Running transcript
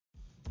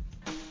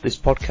This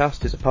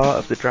podcast is a part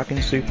of the Dragon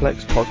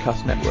Suplex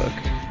Podcast Network.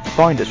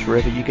 Find us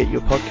wherever you get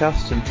your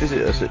podcasts and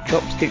visit us at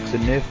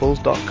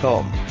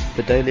chopskicksandnearfalls.com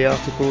for daily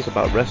articles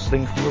about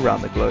wrestling from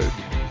around the globe.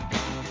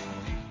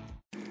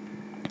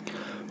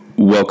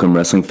 Welcome,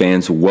 wrestling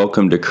fans.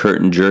 Welcome to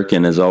Curtain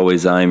Jerkin. As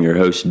always, I am your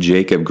host,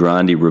 Jacob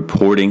Grondy,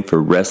 reporting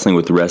for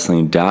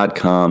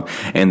WrestlingWithWrestling.com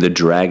and the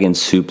Dragon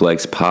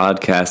Suplex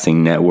Podcasting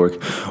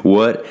Network.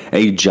 What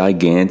a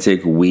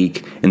gigantic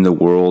week in the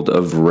world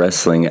of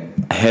wrestling.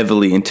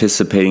 Heavily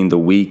anticipating the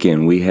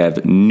weekend. We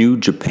have New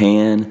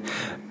Japan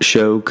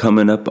show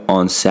coming up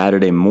on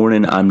Saturday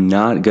morning. I'm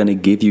not going to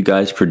give you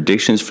guys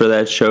predictions for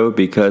that show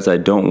because I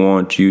don't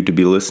want you to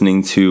be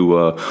listening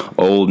to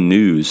old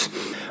news.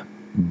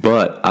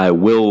 But I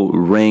will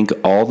rank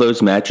all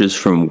those matches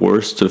from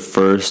worst to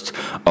first,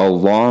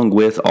 along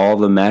with all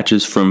the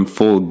matches from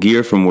Full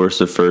Gear from worst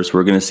to first.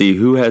 We're going to see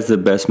who has the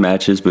best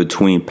matches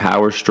between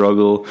Power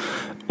Struggle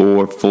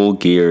or Full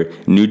Gear,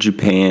 New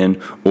Japan,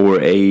 or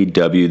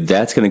AEW.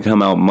 That's going to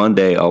come out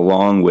Monday,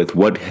 along with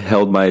what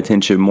held my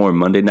attention more,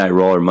 Monday Night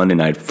Raw or Monday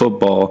Night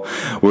Football.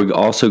 We're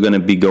also going to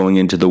be going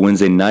into the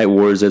Wednesday Night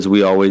Wars, as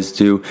we always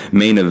do,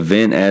 Main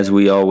Event, as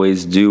we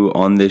always do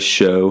on this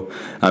show.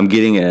 I'm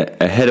getting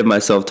ahead of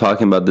myself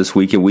talking about this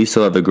weekend. We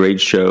still have a great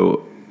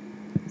show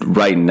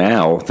right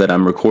now that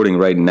I'm recording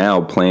right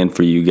now planned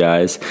for you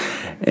guys,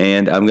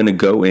 and I'm going to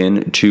go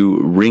into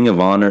Ring of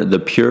Honor. The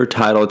Pure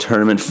Title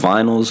Tournament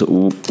Finals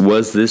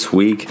was this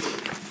week.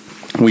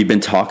 We've been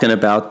talking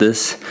about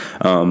this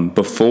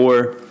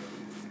before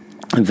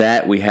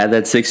that. We had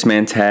that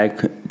six-man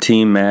tag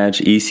team match,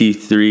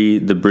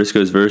 EC3, the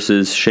Briscoes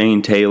versus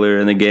Shane Taylor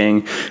and the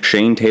gang.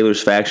 Shane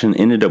Taylor's faction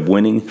ended up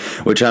winning,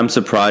 which I'm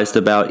surprised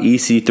about.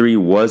 EC3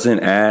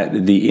 wasn't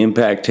at the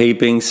Impact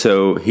taping,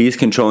 so he's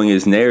controlling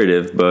his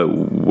narrative, but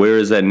where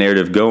is that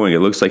narrative going? It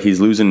looks like he's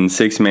losing in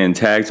six-man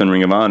tags on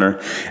Ring of Honor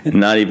and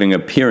not even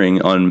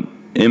appearing on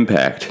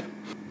Impact.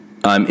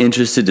 I'm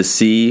interested to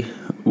see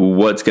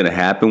what's going to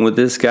happen with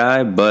this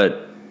guy,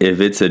 but if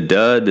it's a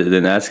dud,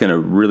 then that's going to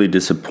really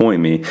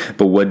disappoint me.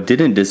 But what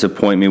didn't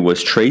disappoint me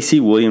was Tracy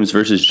Williams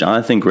versus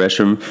Jonathan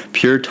Gresham,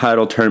 Pure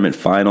Title Tournament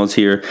Finals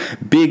here.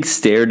 Big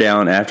stare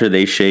down after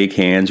they shake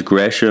hands.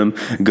 Gresham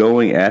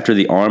going after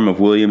the arm of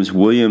Williams.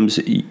 Williams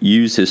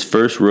used his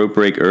first rope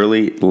break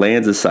early,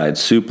 lands a side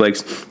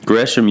suplex.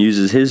 Gresham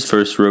uses his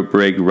first rope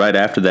break right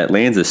after that,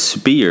 lands a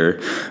spear,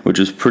 which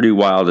was pretty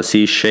wild to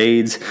see.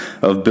 Shades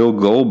of Bill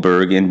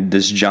Goldberg in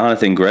this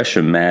Jonathan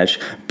Gresham match.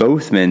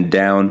 Both men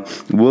down.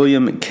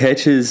 William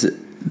catches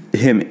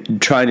him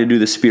trying to do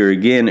the spear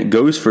again,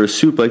 goes for a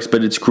suplex,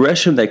 but it's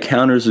Gresham that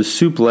counters a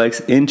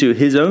suplex into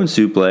his own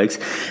suplex.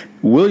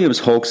 Williams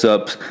hulks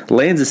up,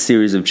 lands a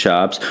series of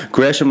chops.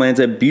 Gresham lands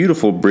a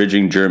beautiful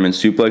bridging German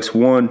suplex.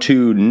 1,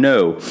 2,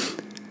 no.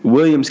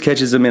 Williams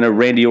catches him in a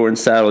Randy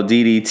Orton-style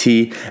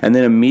DDT and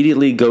then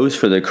immediately goes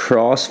for the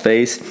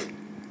crossface.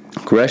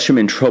 Gresham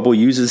in trouble,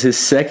 uses his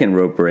second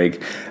rope break.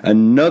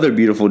 Another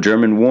beautiful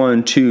German.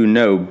 1, 2,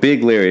 no.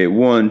 Big lariat.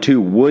 1, 2.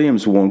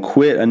 Williams won't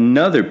quit.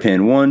 Another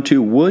pin. 1,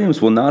 2.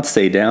 Williams will not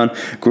stay down.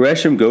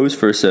 Gresham goes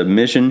for a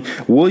submission.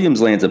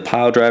 Williams lands a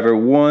pile driver.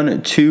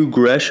 1, 2.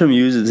 Gresham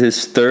uses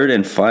his third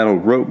and final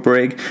rope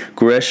break.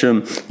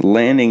 Gresham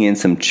landing in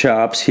some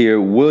chops here.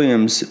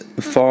 Williams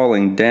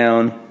falling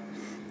down,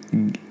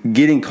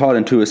 getting caught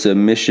into a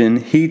submission.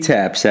 He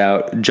taps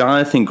out.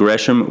 Jonathan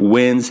Gresham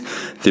wins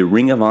the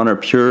Ring of Honor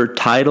Pure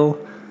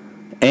title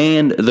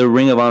and the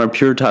Ring of Honor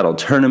Pure Title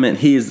Tournament.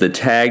 He is the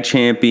tag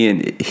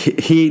champion.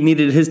 He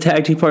needed his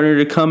tag team partner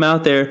to come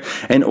out there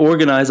and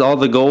organize all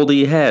the gold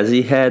he has.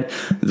 He had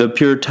the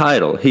Pure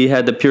Title. He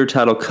had the Pure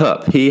Title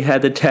Cup. He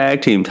had the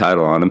tag team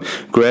title on him.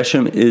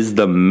 Gresham is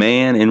the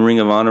man in Ring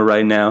of Honor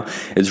right now.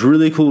 It's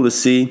really cool to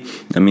see.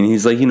 I mean,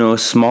 he's like, a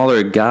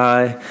smaller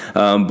guy,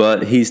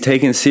 but he's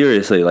taken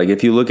seriously. Like,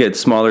 if you look at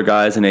smaller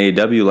guys in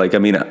AEW, like, I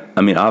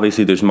mean,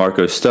 obviously there's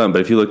Marco Stunt,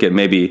 but if you look at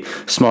maybe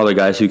smaller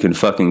guys who can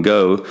fucking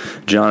go,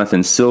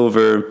 Jonathan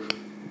Silver,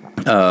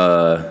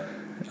 I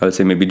would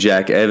say maybe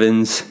Jack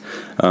Evans.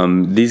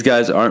 These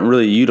guys aren't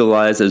really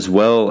utilized as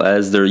well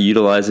as they're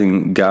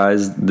utilizing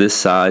guys this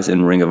size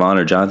in Ring of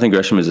Honor. Jonathan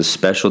Gresham is a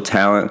special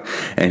talent,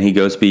 and he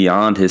goes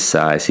beyond his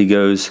size. He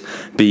goes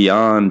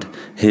beyond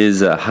his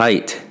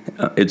height.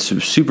 It's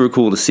super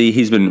cool to see.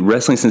 He's been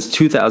wrestling since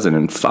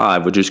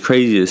 2005, which is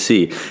crazy to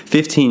see.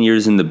 15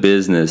 years in the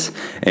business,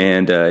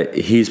 and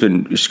he's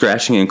been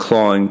scratching and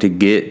clawing to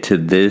get to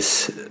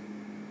this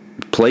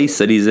place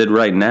that he's in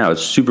right now.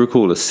 It's super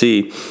cool to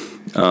see.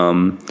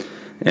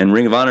 And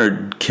Ring of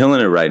Honor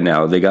killing it right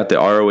now. They got the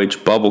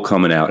ROH bubble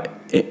coming out.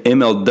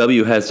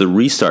 MLW has the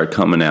restart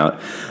coming out.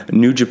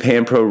 New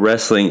Japan Pro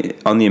Wrestling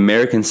on the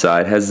American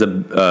side has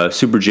the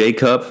Super J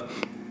Cup.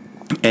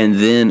 And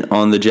then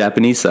on the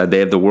Japanese side, they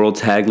have the World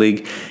Tag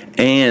League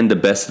and the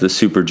Best of the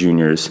Super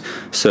Juniors.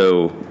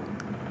 So,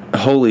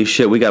 holy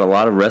shit, we got a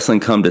lot of wrestling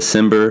come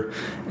December,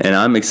 and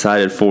I'm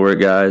excited for it,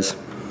 guys.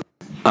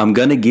 I'm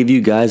going to give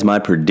you guys my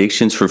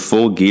predictions for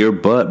Full Gear,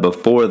 but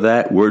before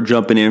that, we're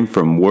jumping in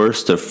from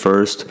worst to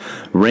first,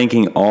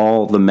 ranking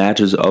all the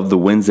matches of the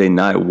Wednesday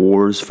Night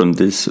Wars from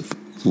this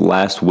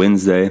last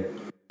Wednesday.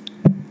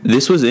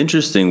 This was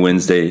interesting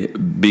Wednesday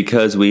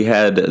because we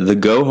had the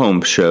Go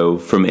Home show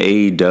from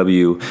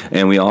AEW,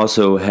 and we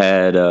also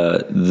had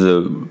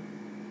the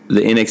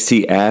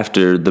NXT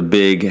after the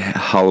big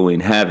Halloween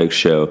Havoc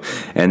show,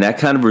 and that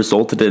kind of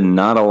resulted in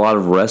not a lot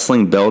of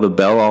wrestling bell to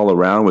bell all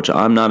around, which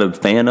I'm not a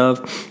fan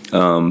of.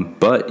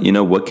 But you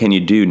know, what can you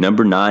do?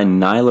 Number 9,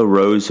 Nyla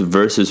Rose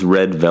versus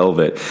Red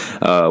Velvet.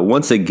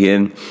 Once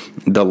again,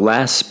 the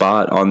last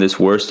spot on this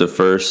worst of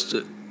first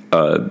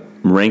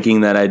ranking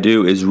that I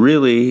do is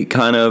really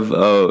kind of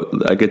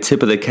like a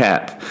tip of the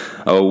cap,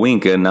 a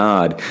wink, a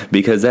nod,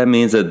 because that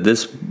means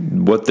that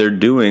what they're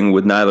doing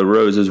with Nyla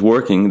Rose is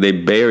working. They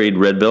buried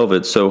Red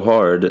Velvet so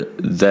hard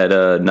that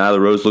Nyla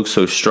Rose looks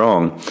so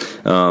strong.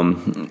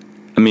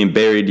 I mean,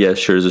 buried, yes,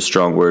 sure is a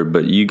strong word,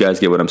 but you guys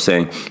get what I'm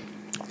saying.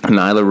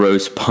 Nyla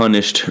Rose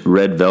punished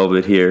Red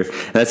Velvet here.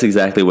 That's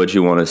exactly what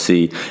you want to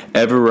see.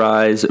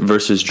 Everrise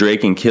versus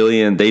Drake and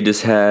Killian. They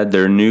just had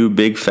their new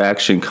big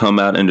faction come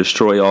out and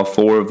destroy all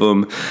 4 of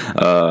them.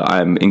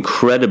 I'm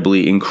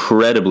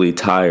incredibly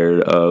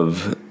tired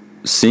of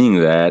seeing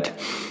that.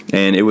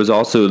 And it was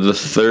also the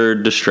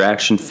 3rd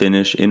distraction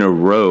finish in a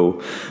row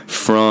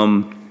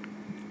from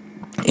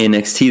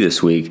NXT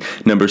this week.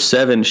 Number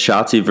 7,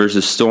 Shotzi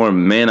versus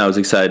Storm. Man, I was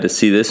excited to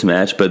see this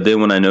match, but then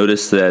when I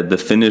noticed that the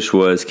finish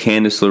was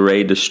Candice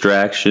LeRae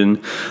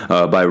distraction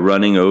by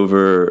running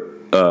over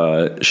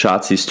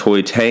Shotzi's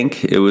toy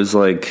tank, it was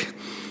like,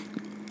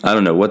 I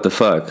don't know, what the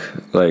fuck?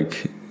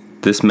 Like,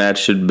 this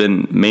match should have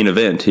been main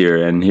event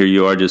here, and here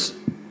you are just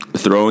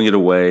throwing it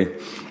away.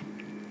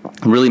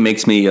 It really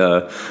makes me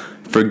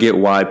forget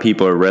why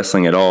people are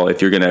wrestling at all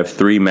if you're going to have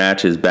 3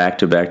 matches back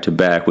to back to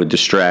back with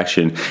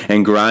distraction.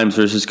 And Grimes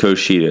versus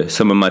Kushida,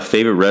 some of my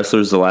favorite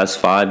wrestlers the last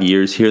 5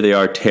 years. Here they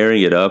are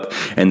tearing it up,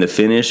 and the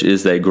finish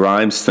is that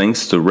Grimes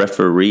thinks the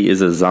referee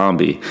is a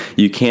zombie.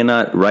 You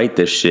cannot write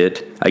this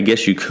shit. I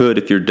guess you could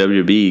if you're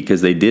WWE,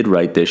 because they did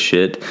write this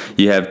shit.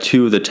 You have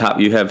 2 of the top.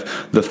 You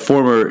have the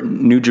former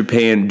New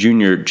Japan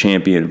Junior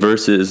champion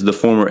versus the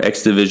former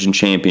X Division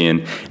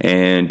champion,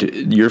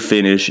 and your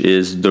finish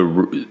is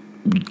the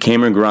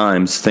Cameron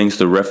Grimes thinks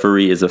the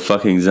referee is a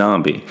fucking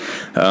zombie.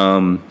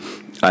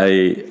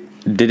 I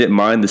didn't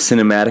mind the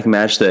cinematic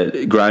match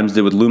that Grimes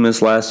did with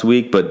Loomis last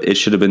week, but it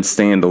should have been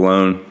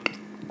standalone.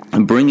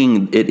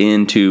 Bringing it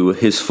into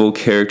his full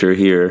character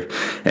here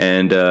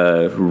and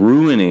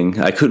ruining,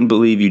 I couldn't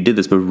believe you did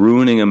this, but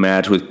ruining a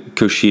match with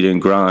Kushida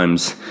and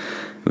Grimes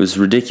was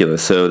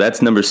ridiculous. So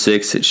that's number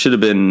 6. It should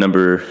have been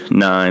number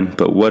 9,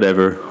 but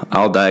whatever.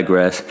 I'll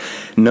digress.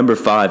 Number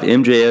 5,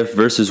 MJF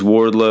versus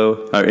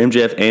Wardlow, or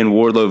MJF and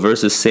Wardlow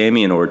versus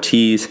Sammy and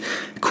Ortiz.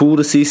 Cool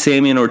to see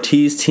Sammy and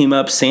Ortiz team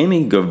up.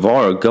 Sammy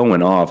Guevara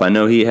going off. I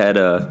know he had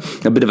a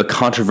bit of a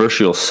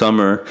controversial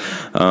summer,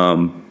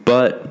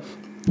 but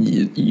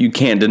you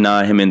can't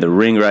deny him in the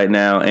ring right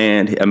now.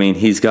 And I mean,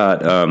 he's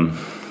got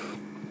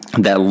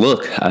that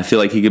look. I feel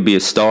like he could be a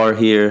star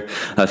here.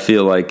 I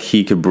feel like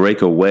he could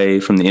break away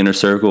from the inner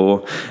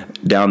circle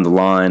down the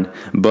line,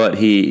 but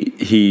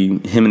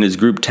him and his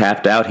group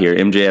tapped out here.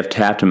 MJF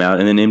tapped him out,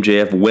 and then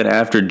MJF went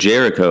after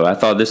Jericho. I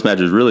thought this match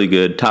was really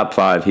good. Top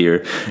 5 here.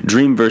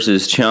 Dream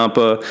versus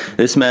Ciampa.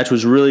 This match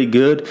was really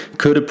good.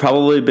 Could have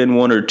probably been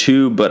 1 or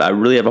 2, but I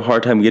really have a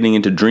hard time getting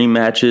into Dream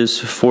matches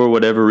for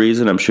whatever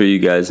reason. I'm sure you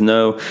guys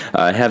know.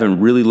 I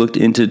haven't really looked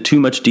into too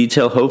much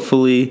detail.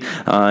 Hopefully,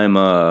 I'm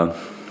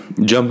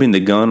jumping the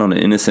gun on an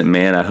innocent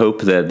man. I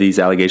hope that these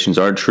allegations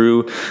are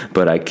true,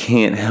 but I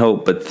can't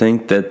help but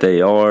think that they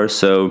are.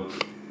 So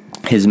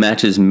his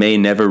matches may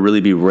never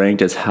really be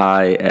ranked as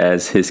high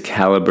as his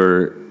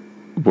caliber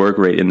work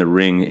rate in the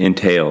ring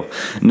entail.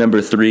 Number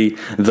 3,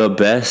 the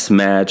best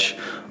match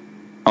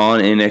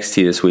on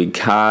NXT this week,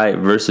 Kai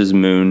versus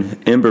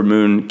Moon. Ember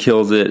Moon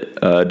kills it.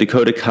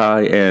 Dakota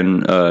Kai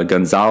and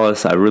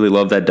Gonzalez, I really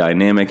love that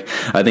dynamic.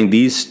 I think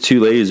these 2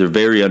 ladies are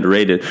very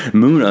underrated.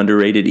 Moon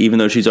underrated, even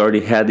though she's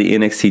already had the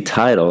NXT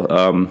title.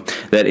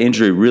 That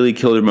injury really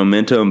killed her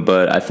momentum,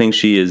 but I think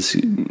she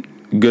is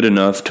good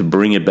enough to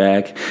bring it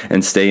back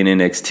and stay in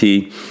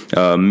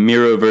NXT.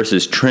 Miro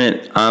versus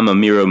Trent. I'm a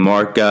Miro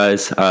mark,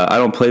 guys. I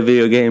don't play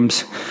video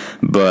games,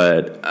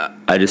 but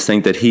I just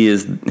think that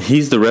he's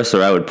the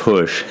wrestler I would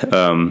push.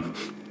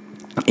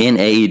 In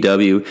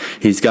AEW,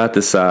 he's got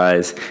the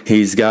size.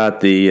 He's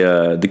got the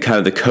kind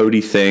of the Cody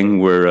thing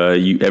where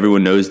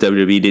everyone knows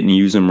WWE didn't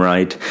use him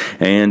right,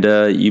 and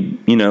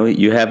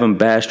you have him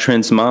bash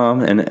Trent's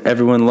mom, and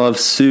everyone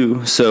loves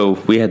Sue. So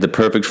we had the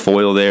perfect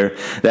foil there.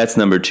 That's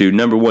number 2.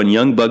 Number 1,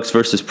 Young Bucks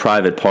versus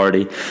Private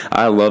Party.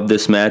 I love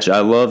this match.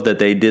 I love that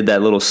they did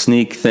that little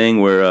sneak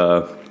thing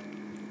where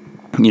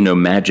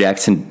Matt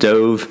Jackson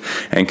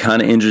dove and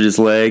kind of injured his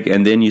leg,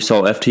 and then you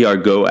saw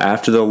FTR go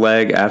after the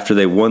leg after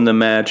they won the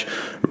match.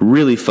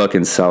 Really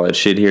fucking solid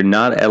shit here.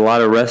 Not a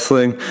lot of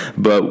wrestling,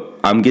 but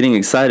I'm getting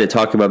excited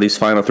talking about these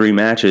final 3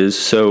 matches.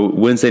 So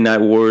Wednesday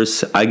Night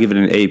Wars, I give it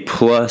an A+.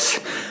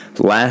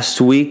 Last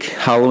week,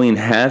 Halloween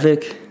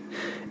Havoc,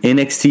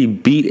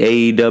 NXT beat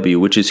AEW,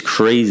 which is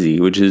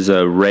crazy, which is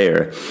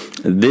rare.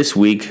 This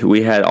week,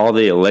 we had all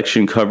the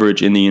election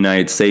coverage in the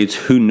United States.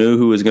 Who knew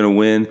who was going to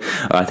win?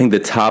 I think the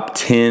top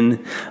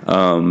 10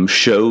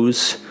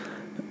 shows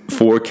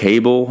for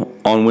cable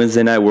on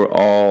Wednesday night were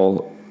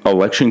all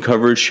election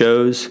coverage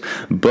shows.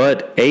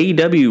 But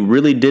AEW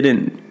really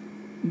didn't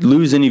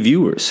lose any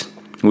viewers,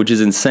 which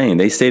is insane.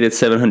 They stayed at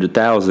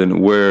 700,000,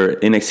 where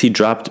NXT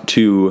dropped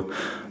to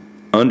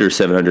under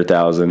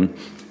 700,000.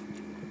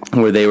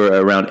 Where they were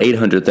around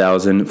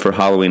 800,000 for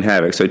Halloween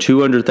Havoc. So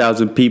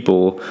 200,000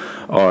 people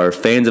are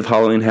fans of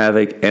Halloween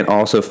Havoc and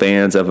also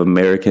fans of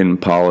American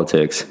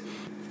politics.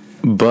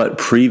 But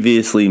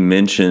previously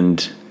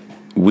mentioned,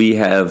 we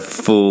have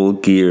Full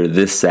Gear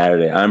this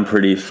Saturday. I'm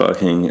pretty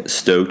fucking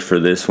stoked for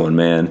this one,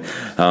 man.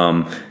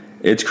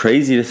 It's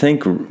crazy to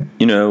think,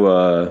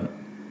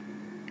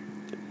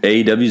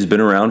 AEW's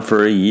been around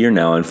for a year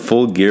now, and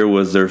Full Gear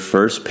was their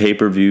first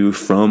pay-per-view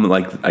from,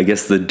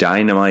 the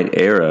Dynamite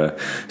era.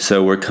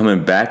 So we're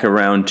coming back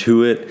around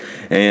to it,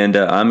 and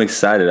I'm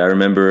excited. I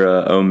remember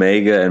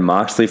Omega and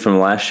Moxley from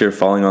last year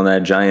falling on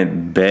that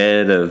giant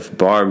bed of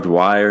barbed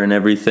wire and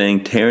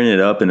everything, tearing it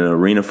up in an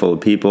arena full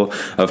of people.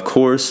 Of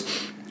course,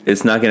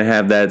 it's not going to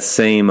have that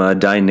same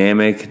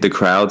dynamic. The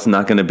crowd's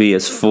not going to be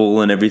as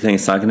full and everything.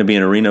 It's not going to be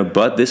an arena,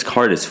 but this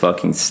card is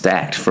fucking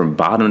stacked from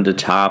bottom to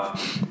top.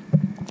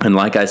 And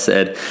like I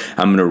said,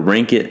 I'm going to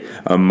rank it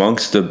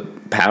amongst the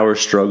power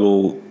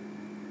struggle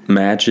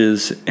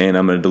matches, and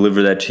I'm going to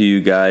deliver that to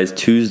you guys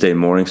Tuesday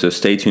morning, so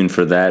stay tuned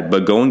for that.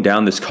 But going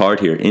down this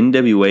card here,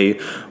 NWA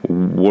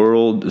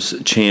World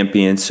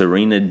Champion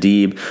Serena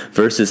Deeb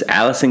versus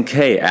Allison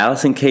Kay.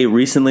 Allison Kay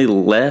recently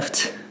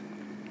left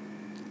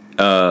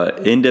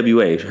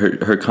NWA.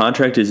 Her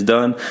contract is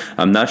done.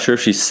 I'm not sure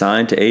if she's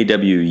signed to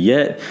AEW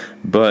yet,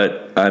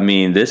 but I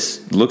mean,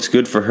 this looks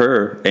good for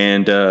her,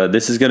 and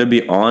this is going to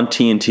be on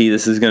TNT.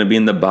 This is going to be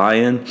in the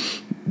buy-in,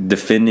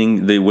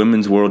 defending the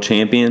Women's World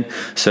Champion.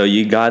 So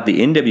you got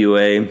the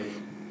NWA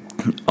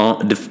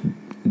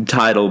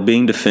title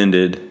being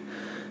defended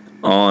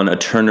on a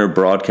Turner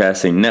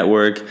Broadcasting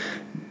Network.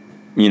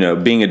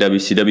 Being a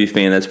WCW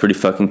fan, that's pretty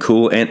fucking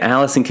cool. And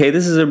Allison Kay,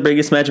 this is her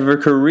biggest match of her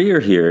career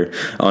here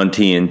on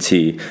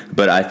TNT.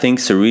 But I think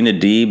Serena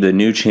Deeb, the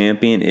new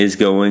champion, is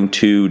going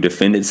to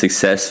defend it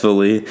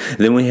successfully.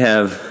 Then we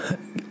have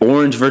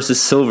Orange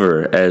versus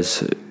Silver,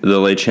 as the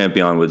late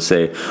champion would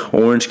say.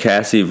 Orange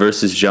Cassidy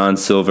versus John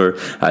Silver.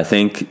 I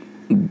think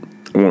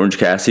Orange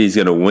Cassidy is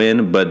going to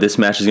win, but this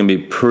match is going to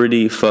be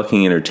pretty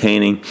fucking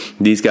entertaining.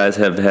 These guys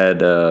have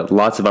had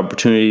lots of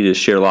opportunity to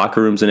share locker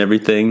rooms and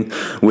everything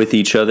with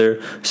each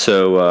other,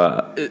 so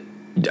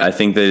I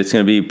think that it's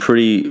going to be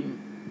pretty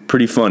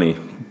funny,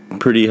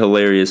 pretty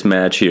hilarious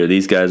match here.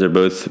 These guys are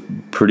both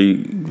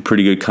pretty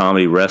good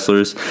comedy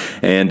wrestlers,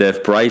 and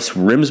if Bryce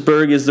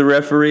Remsburg is the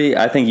referee,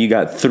 I think you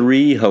got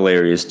three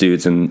hilarious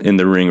dudes in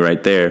the ring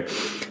right there.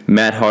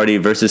 Matt Hardy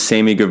versus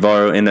Sammy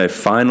Guevara in a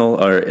final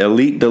or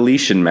elite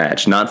deletion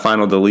match, not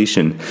final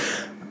deletion.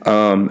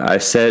 I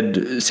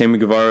said Sammy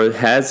Guevara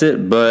has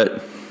it,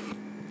 but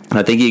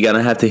I think you're going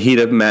to have to heat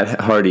up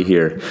Matt Hardy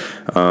here.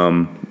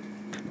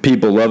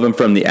 People love him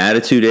from the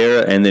Attitude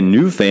Era, and the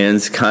new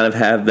fans kind of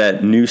have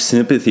that new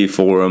sympathy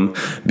for him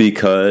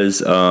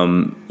because,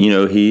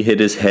 he hit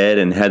his head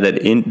and had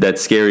that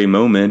scary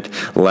moment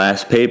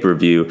last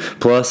pay-per-view.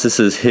 Plus, this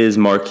is his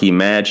marquee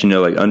match.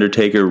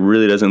 Undertaker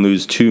really doesn't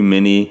lose too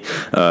many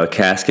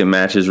casket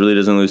matches, really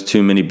doesn't lose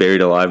too many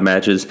buried alive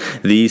matches.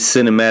 These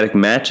cinematic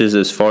matches,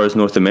 as far as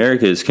North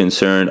America is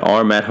concerned,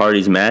 are Matt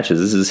Hardy's matches.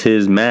 This is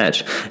his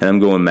match, and I'm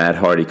going Matt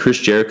Hardy. Chris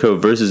Jericho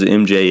versus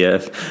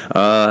MJF.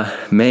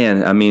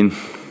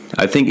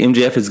 I think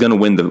MJF is going to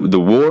win the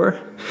war,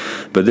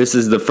 but this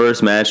is the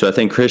first match, so I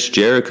think Chris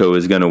Jericho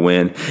is going to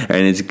win,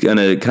 and it's going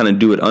to kind of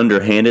do it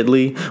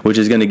underhandedly, which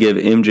is going to give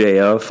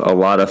MJF a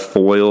lot of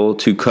foil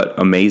to cut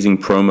amazing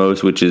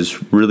promos, which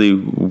is really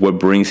what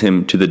brings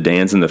him to the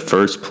dance in the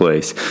first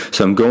place.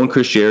 So I'm going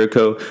Chris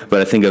Jericho, but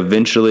I think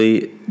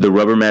eventually the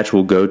rubber match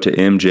will go to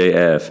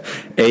MJF.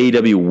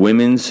 AEW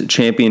Women's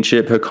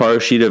Championship, Hikaru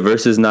Shida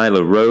versus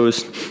Nyla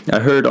Rose. I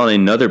heard on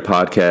another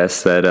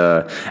podcast that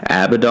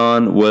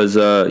Abaddon was,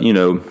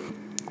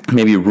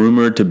 maybe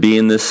rumored to be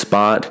in this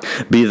spot,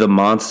 be the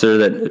monster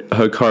that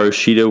Hikaru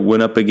Shida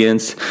went up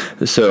against.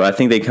 So I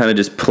think they kind of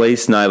just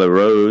placed Nyla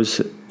Rose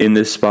in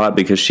this spot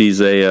because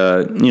she's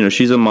a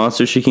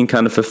monster. She can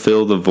kind of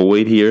fulfill the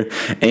void here.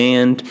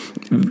 And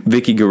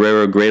Vicky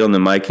Guerrero, great on the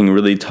mic, can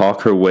really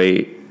talk her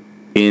way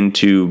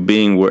into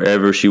being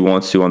wherever she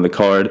wants to on the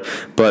card.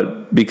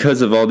 But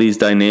because of all these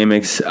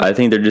dynamics, I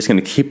think they're just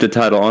going to keep the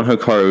title on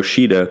Hikaru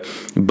Shida.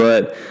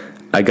 But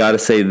I gotta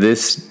say,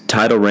 this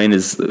title reign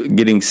is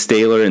getting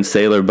staler and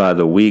staler by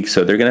the week,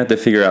 so they're gonna have to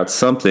figure out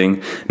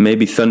something.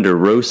 Maybe Thunder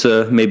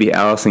Rosa, maybe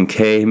Allison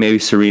Kay, maybe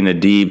Serena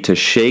Deeb to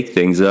shake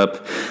things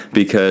up,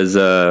 because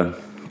Hikaru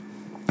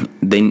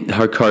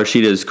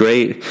Shida is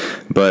great,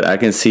 but I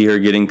can see her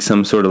getting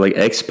some sort of like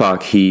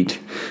X-Pac heat,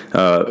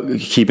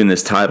 keeping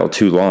this title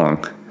too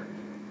long.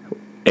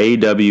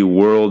 AW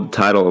World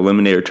Title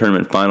Eliminator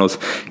Tournament Finals,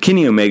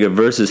 Kenny Omega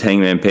versus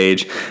Hangman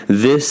Page.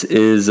 This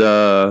is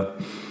my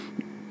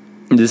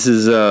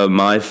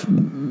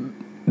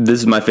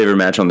favorite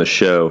match on the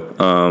show.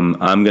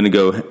 I'm gonna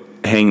go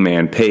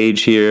Hangman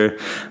Page here.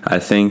 I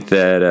think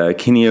that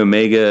Kenny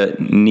Omega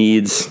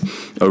needs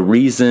a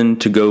reason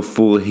to go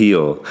full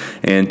heel,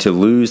 and to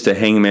lose to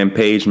Hangman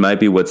Page might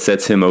be what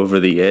sets him over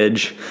the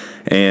edge,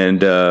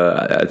 and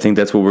I think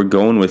that's what we're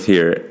going with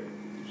here.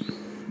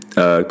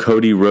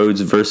 Cody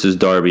Rhodes versus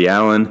Darby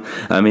Allin.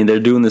 I mean, they're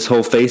doing this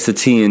whole face of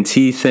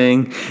TNT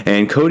thing,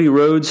 and Cody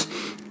Rhodes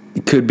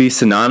could be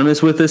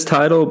synonymous with this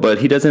title, but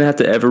he doesn't have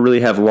to ever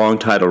really have long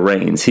title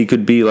reigns. He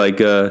could be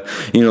like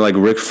like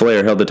Ric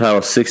Flair held the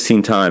title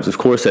 16 times. Of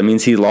course, that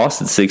means he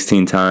lost it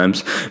 16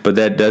 times, but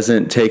that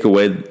doesn't take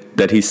away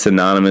that he's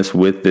synonymous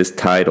with this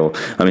title.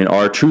 I mean,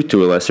 R-Truth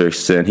to a lesser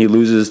extent. He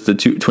loses the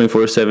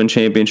 24/7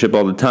 championship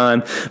all the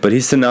time, but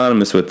he's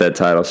synonymous with that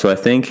title. So I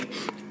think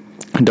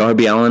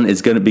Darby Allin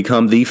is going to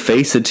become the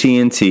face of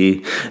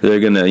TNT. They're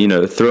going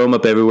to, throw him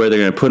up everywhere. They're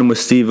going to put him with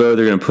Steve-O.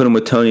 They're going to put him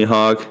with Tony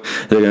Hawk.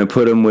 They're going to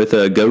put him with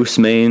Ghost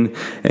Mane.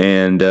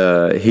 And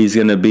he's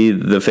going to be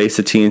the face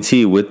of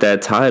TNT with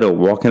that title,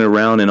 walking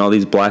around in all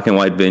these black and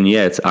white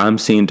vignettes. I'm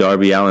seeing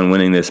Darby Allin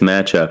winning this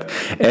matchup.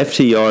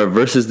 FTR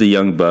versus the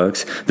Young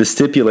Bucks. The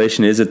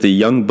stipulation is that the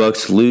Young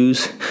Bucks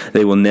lose,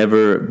 they will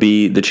never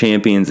be the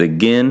champions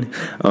again.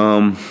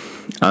 I'm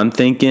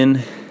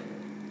thinking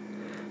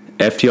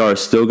FTR is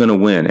still going to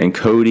win, and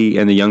Cody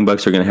and the Young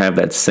Bucks are going to have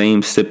that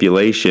same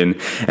stipulation,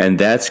 and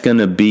that's going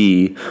to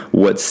be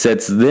what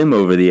sets them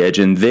over the edge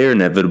in their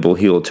inevitable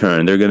heel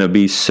turn. They're going to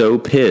be so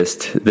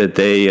pissed that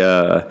they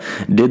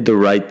did the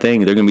right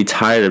thing. They're going to be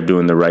tired of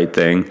doing the right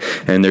thing,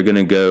 and they're going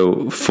to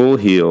go full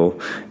heel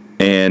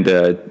and,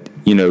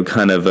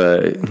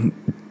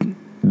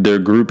 their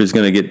group is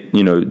going to get,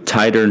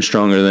 tighter and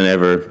stronger than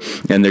ever,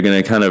 and they're going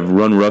to kind of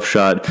run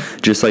roughshod,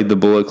 just like the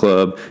Bullet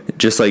Club,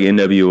 just like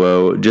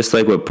NWO, just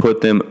like what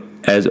put them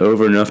as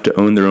over enough to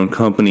own their own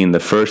company in the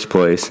first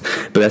place.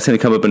 But that's going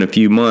to come up in a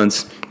few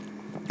months.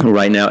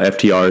 Right now,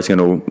 FTR is going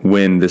to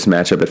win this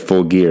matchup at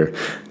Full Gear.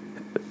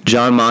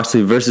 Jon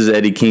Moxley versus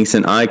Eddie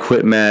Kingston, I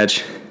Quit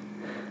match.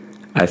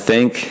 I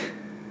think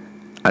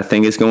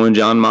it's going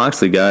Jon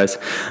Moxley, guys.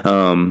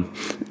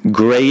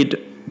 Great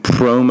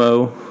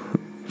promo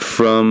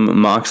from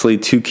Moxley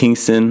to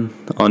Kingston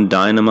on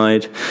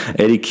Dynamite.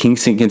 Eddie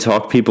Kingston can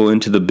talk people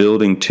into the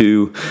building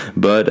too,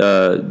 but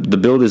the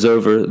build is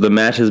over. The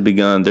match has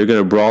begun. They're going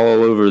to brawl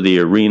all over the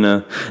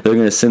arena. They're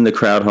going to send the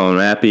crowd home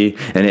happy,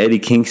 and Eddie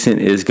Kingston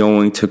is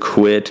going to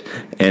quit,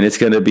 and it's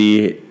going to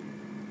be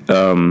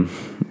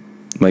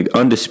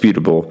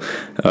undisputable.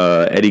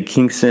 Eddie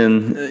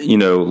Kingston,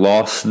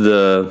 lost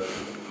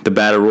the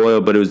Battle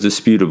Royal, but it was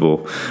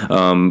disputable.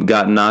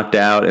 Got knocked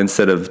out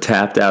instead of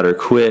tapped out or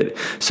quit,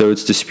 so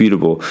it's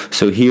disputable.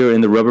 So here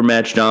in the rubber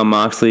match, Jon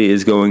Moxley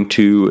is going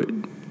to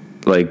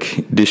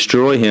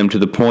destroy him to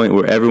the point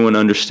where everyone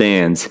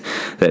understands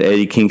that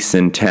Eddie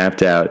Kingston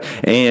tapped out,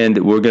 and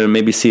we're going to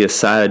maybe see a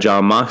side of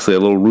Jon Moxley, a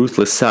little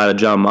ruthless side of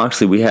Jon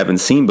Moxley we haven't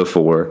seen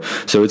before.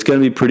 So it's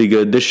going to be pretty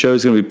good. This show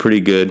is going to be pretty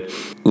good.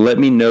 Let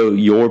me know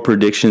your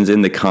predictions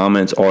in the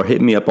comments, or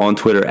hit me up on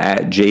Twitter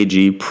at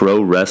JG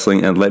Pro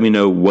Wrestling, and let me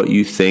know what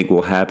you think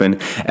will happen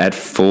at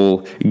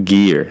Full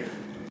Gear.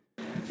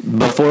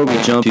 Before we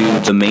jump to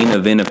the main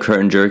event of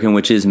Curtain Jerkin,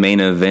 which is Main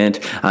Event,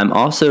 I'm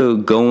also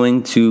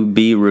going to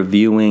be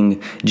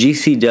reviewing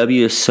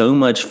GCW So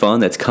Much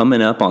Fun that's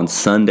coming up on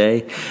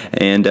Sunday,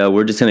 and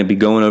we're just going to be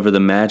going over the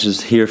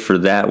matches here for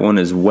that one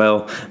as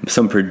well.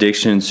 Some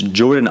predictions.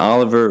 Jordan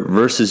Oliver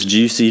versus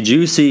Juicy.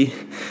 Juicy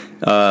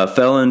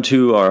fell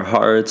into our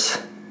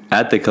hearts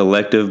at the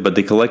Collective, but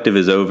the Collective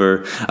is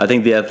over. I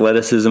think the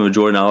athleticism of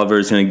Jordan Oliver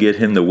is going to get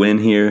him the win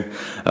here.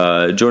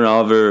 Jordan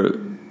Oliver,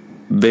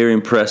 very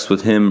impressed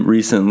with him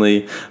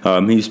recently.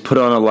 He's put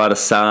on a lot of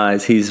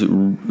size. He's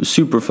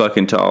super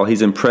fucking tall.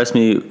 He's impressed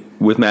me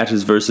with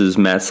matches versus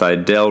Matt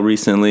Sydal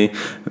recently,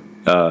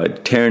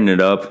 tearing it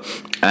up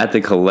at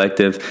the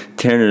Collective,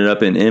 tearing it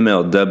up in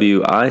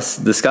MLW.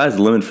 The sky's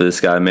the limit for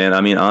this guy, man.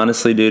 I mean,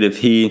 honestly, dude,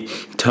 if he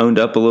toned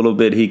up a little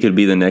bit, he could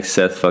be the next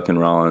Seth fucking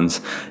Rollins.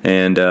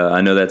 And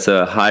I know that's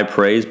a high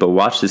praise, but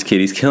watch this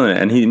kid. He's killing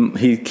it. And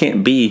he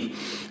can't be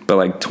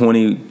but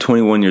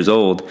 21 years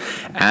old.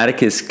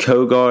 Atticus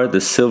Cogar,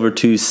 the Silver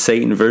Tooth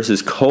Satan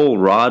versus Cole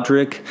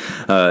Roderick,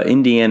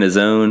 Indiana's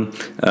own.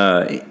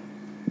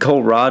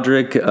 Cole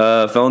Roderick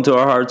fell into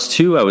our hearts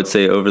too, I would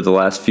say, over the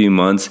last few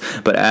months.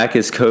 But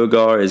Atticus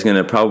Cogar is going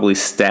to probably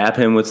stab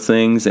him with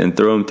things and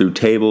throw him through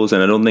tables,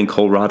 and I don't think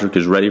Cole Roderick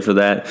is ready for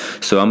that.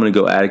 So I'm going to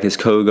go Atticus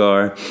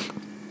Cogar.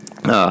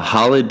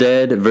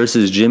 Holodead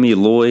versus Jimmy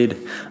Lloyd.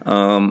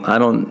 I'm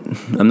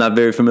not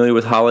very familiar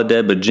with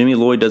Holodead, but Jimmy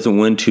Lloyd doesn't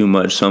win too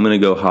much, so I'm going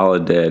to go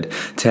Holodead.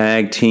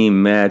 Tag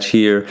team match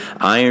here.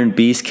 Iron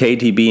Beast,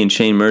 KTB, and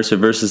Shane Mercer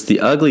versus the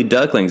Ugly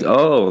Ducklings.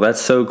 Oh, that's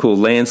so cool.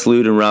 Lance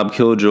Lude and Rob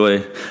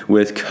Killjoy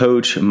with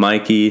Coach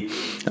Mikey.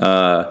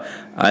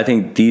 I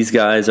think these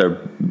guys are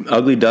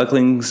ugly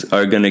ducklings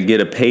are going to get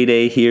a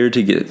payday here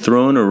to get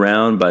thrown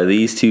around by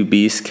these two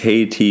beasts,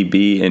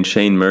 KTB and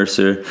Shane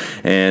Mercer,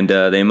 and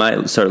they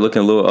might start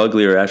looking a little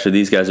uglier after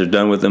these guys are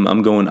done with them.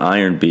 I'm going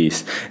Iron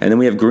Beast. And then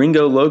we have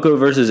Gringo Loco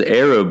versus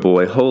Arrow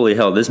Boy. Holy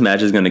hell, this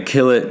match is going to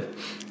kill it.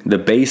 The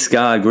base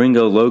guy,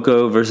 Gringo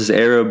Loco versus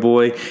Arrow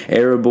Boy.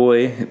 Arrow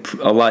Boy,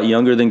 a lot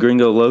younger than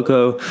Gringo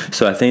Loco,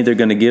 so I think they're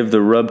going to give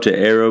the rub to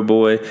Arrow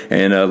Boy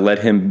and let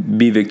him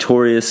be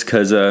victorious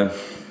because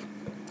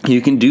you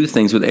can do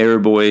things with Arrow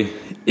Boy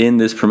in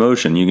this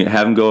promotion. You can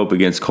have him go up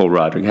against Cole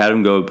Roderick, have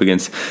him go up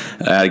against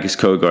Atticus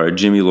Cogar,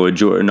 Jimmy Lloyd,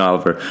 Jordan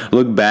Oliver.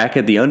 Look back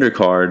at the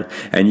undercard,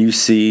 and you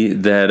see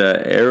that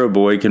Arrow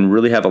Boy can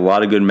really have a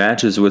lot of good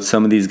matches with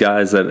some of these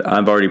guys that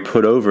I've already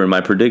put over in my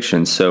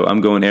predictions. So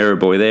I'm going Arrow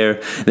Boy there.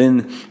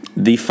 Then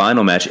the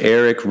final match,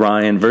 Eric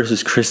Ryan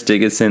versus Chris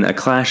Dickinson, a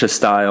clash of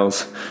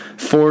styles.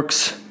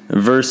 Forks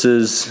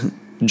versus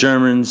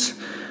Germans.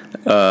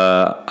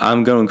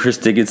 I'm going Chris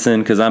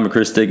Dickinson because I'm a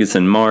Chris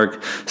Dickinson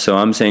mark, so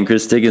I'm saying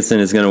Chris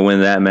Dickinson is going to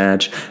win that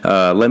match.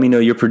 Let me know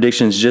your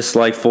predictions just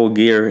like Full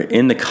Gear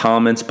in the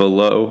comments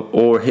below,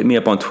 or hit me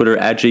up on Twitter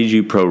at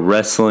JG Pro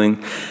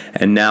Wrestling.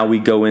 And now we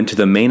go into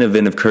the main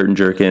event of Curtain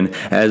Jerkin.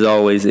 As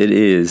always, it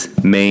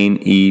is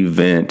main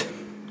event.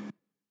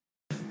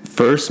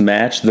 First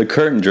match, the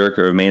Curtain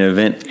Jerker of main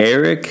event,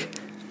 Eric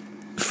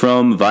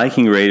from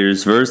Viking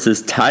Raiders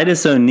versus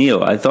Titus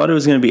O'Neil. I thought it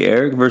was going to be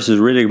Eric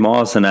versus Riddick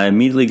Moss, and I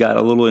immediately got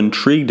a little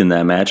intrigued in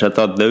that match. I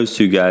thought those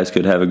two guys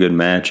could have a good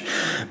match,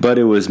 but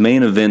it was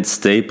main event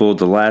staple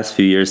the last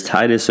few years.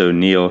 Titus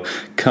O'Neil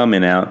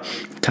coming out.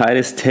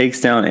 Titus takes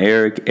down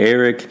Eric.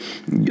 Eric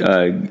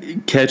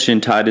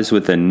catching Titus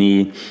with a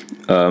knee.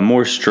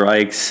 More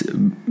strikes,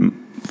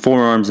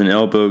 forearms and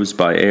elbows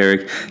by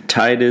Eric.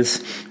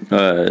 Titus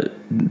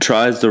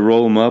tries to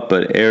roll him up,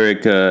 but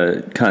Eric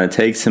kind of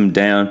takes him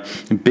down.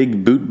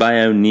 Big boot by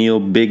O'Neil,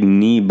 big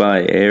knee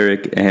by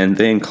Eric, and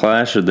then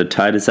clash of the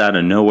Titus out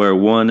of nowhere.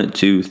 1,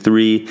 2,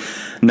 3.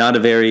 Not a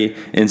very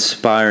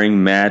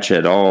inspiring match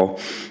at all.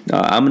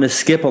 I'm going to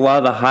skip a lot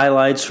of the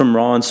highlights from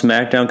Raw and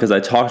SmackDown because I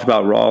talked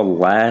about Raw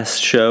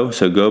last show,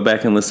 so go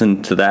back and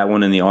listen to that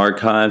one in the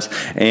archives.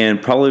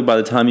 And probably by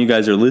the time you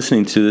guys are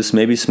listening to this,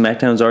 maybe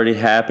SmackDown's already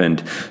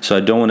happened, so I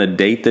don't want to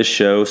date the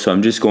show, so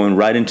I'm just going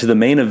right into the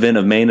main event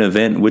of main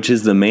event, which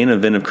is the main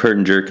event of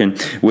Curtain Jerkin,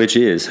 which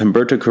is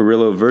Humberto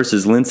Carrillo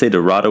versus Lince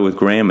Dorado with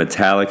Graham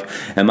Metallic.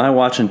 Am I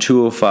watching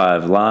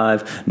 205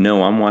 live?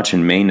 No, I'm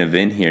watching main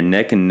event here,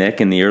 neck and neck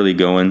in the early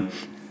going.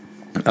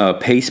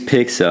 Pace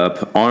picks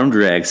up, arm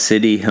drag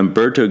city,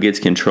 Humberto gets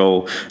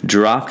control,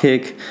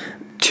 dropkick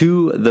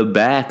to the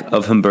back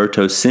of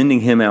Humberto,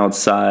 sending him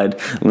outside.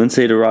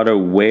 Lince Dorado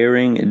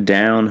wearing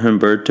down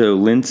Humberto.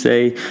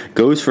 Lince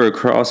goes for a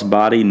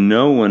crossbody,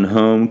 no one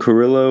home.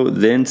 Carrillo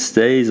then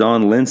stays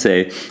on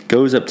Lince,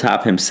 goes up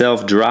top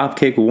himself,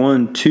 dropkick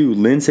 1, 2,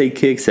 Lince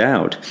kicks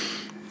out.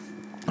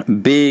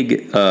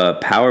 Big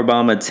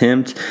powerbomb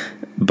attempt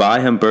by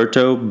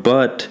Humberto,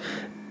 but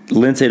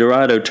Lince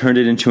Dorado turned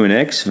it into an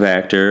X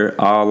Factor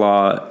a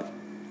la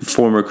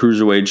former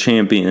Cruiserweight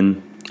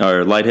champion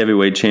or light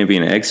heavyweight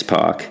champion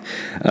X-Pac.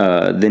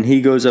 Then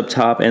he goes up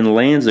top and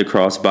lands a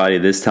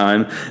crossbody this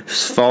time.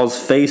 Falls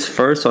face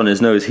first on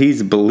his nose.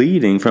 He's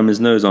bleeding from his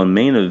nose on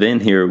main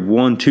event here.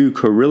 1, 2,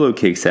 Carrillo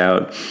kicks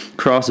out.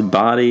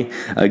 Crossbody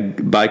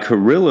by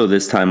Carrillo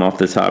this time off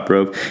the top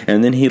rope.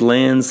 And then he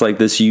lands like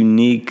this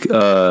unique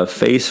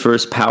face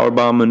first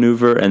powerbomb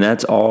maneuver, and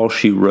that's all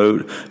she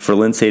wrote for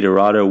Lince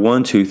Dorado.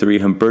 1, 2, 3,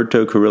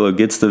 Humberto Carrillo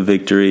gets the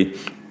victory.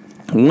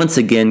 Once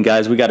again,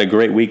 guys, we got a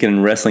great weekend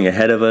in wrestling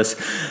ahead of us.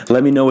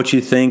 Let me know what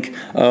you think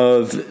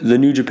of the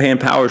New Japan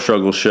Power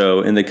Struggle show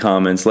in the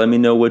comments. Let me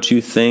know what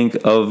you think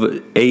of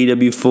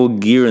AEW Full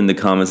Gear in the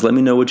comments. Let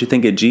me know what you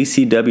think of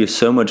GCW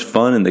So Much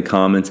Fun in the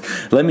comments.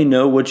 Let me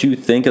know what you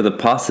think of the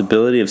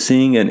possibility of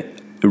seeing an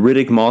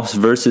Riddick Moss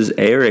versus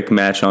Eric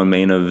match on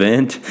main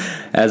event.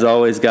 As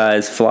always,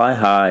 guys, fly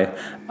high.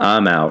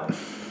 I'm out.